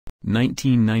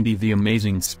1990 The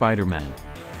Amazing Spider-Man.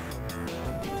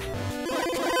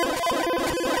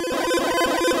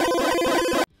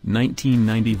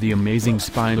 1990 The Amazing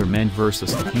Spider-Man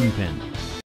vs. the Kingpin.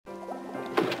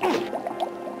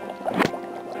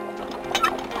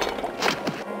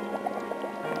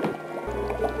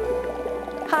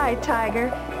 Hi,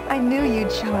 Tiger. I knew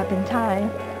you'd show up in time.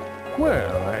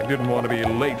 Well, I didn't want to be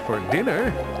late for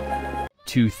dinner.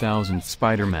 2000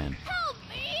 Spider-Man. Help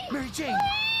me! Mary Jane!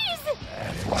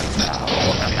 Please! What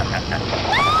now?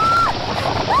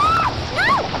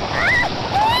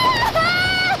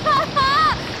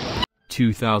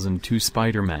 2002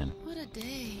 Spider-Man. What a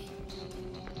day.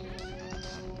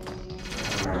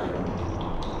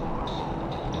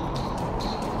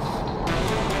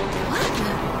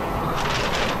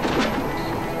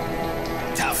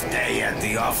 Tough day at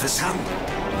the office, huh?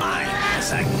 Mine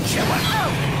is a killer.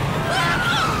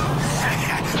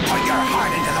 Put your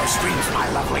heart into those streams, my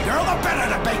lovely girl, the better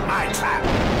to bait my trap.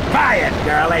 Buy it,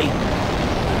 girlie.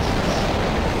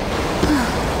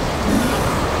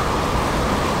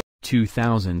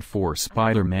 2004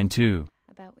 Spider-Man 2.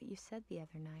 About what you said the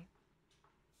other night.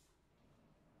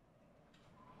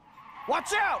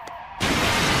 Watch out!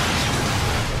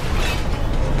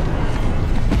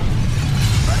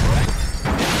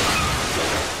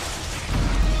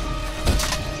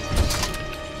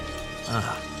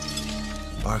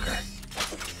 Parker.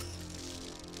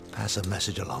 Pass a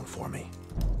message along for me.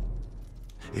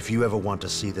 If you ever want to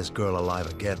see this girl alive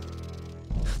again,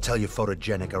 tell your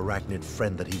photogenic arachnid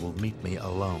friend that he will meet me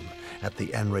alone at the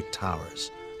Enric Towers,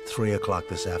 3 o'clock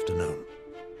this afternoon.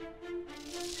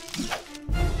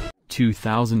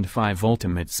 2005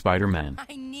 Ultimate Spider-Man.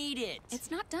 I need it. It's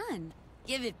not done.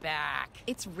 Give it back.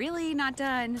 It's really not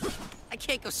done. I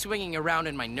can't go swinging around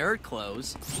in my nerd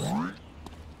clothes.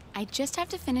 I just have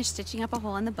to finish stitching up a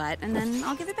hole in the butt, and then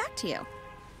I'll give it back to you.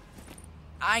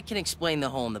 I can explain the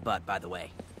hole in the butt, by the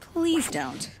way. Please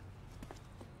don't.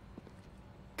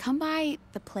 Come by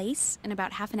the place in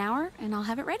about half an hour, and I'll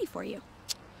have it ready for you.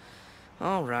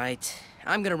 All right.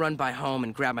 I'm gonna run by home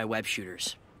and grab my web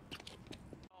shooters.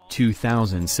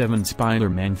 2007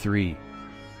 Spider-Man 3.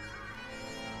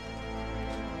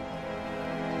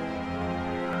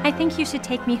 I think you should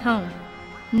take me home.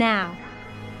 Now.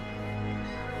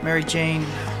 Mary Jane,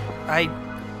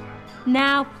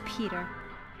 Now, Peter.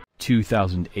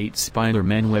 2008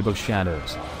 Spider-Man Web of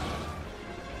Shadows.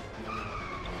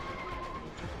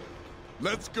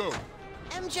 Let's go.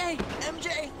 MJ!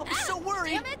 I'm so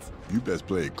worried! Damn it! You best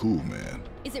play it cool, man.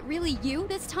 Is it really you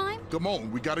this time? Come on,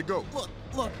 we gotta go.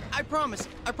 Look, I promise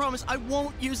I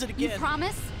won't use it You again.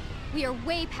 promise? We are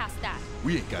way past that.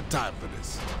 We ain't got time for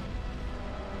this.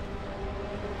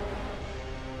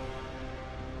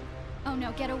 Oh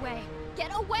no, get away.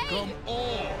 Get away! Come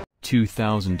on.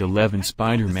 2011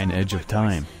 Spider-Man Edge of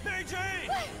Time. Mary Jane!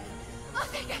 Oh,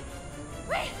 thank God.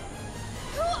 Wait!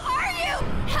 Who are you?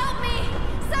 Help me!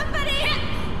 Somebody!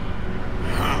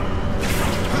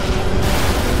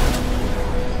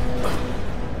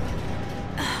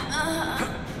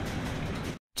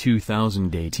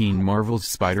 2018 Marvel's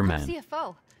Spider-Man.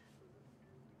 CFO.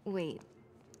 Wait.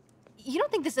 You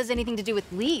don't think this has anything to do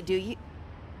with Lee, do you?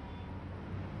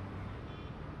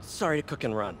 sorry to cook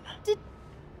and run. Did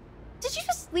you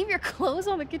just leave your clothes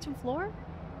on the kitchen floor?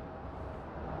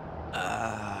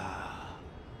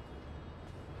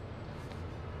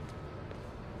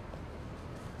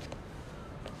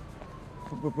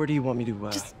 Where do you want me to,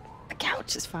 Just the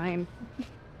couch is fine.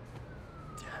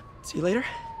 see you later?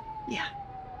 Yeah.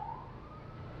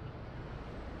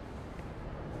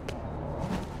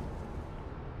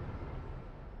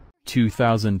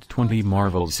 (2020)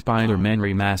 Marvel's Spider-Man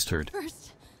Remastered.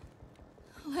 First,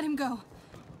 let him go.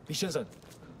 李先生，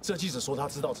这记者说他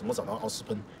知道怎么找到奥斯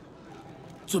喷。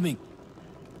遵命。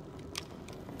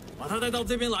把他带到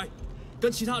这边来，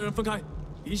跟其他人分开。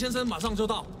李先生马上就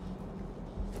到。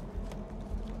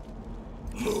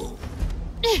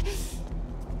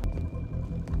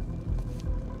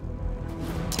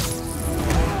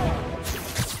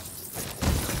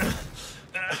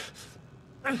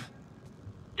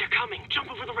They're coming.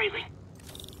 Jump over the railing.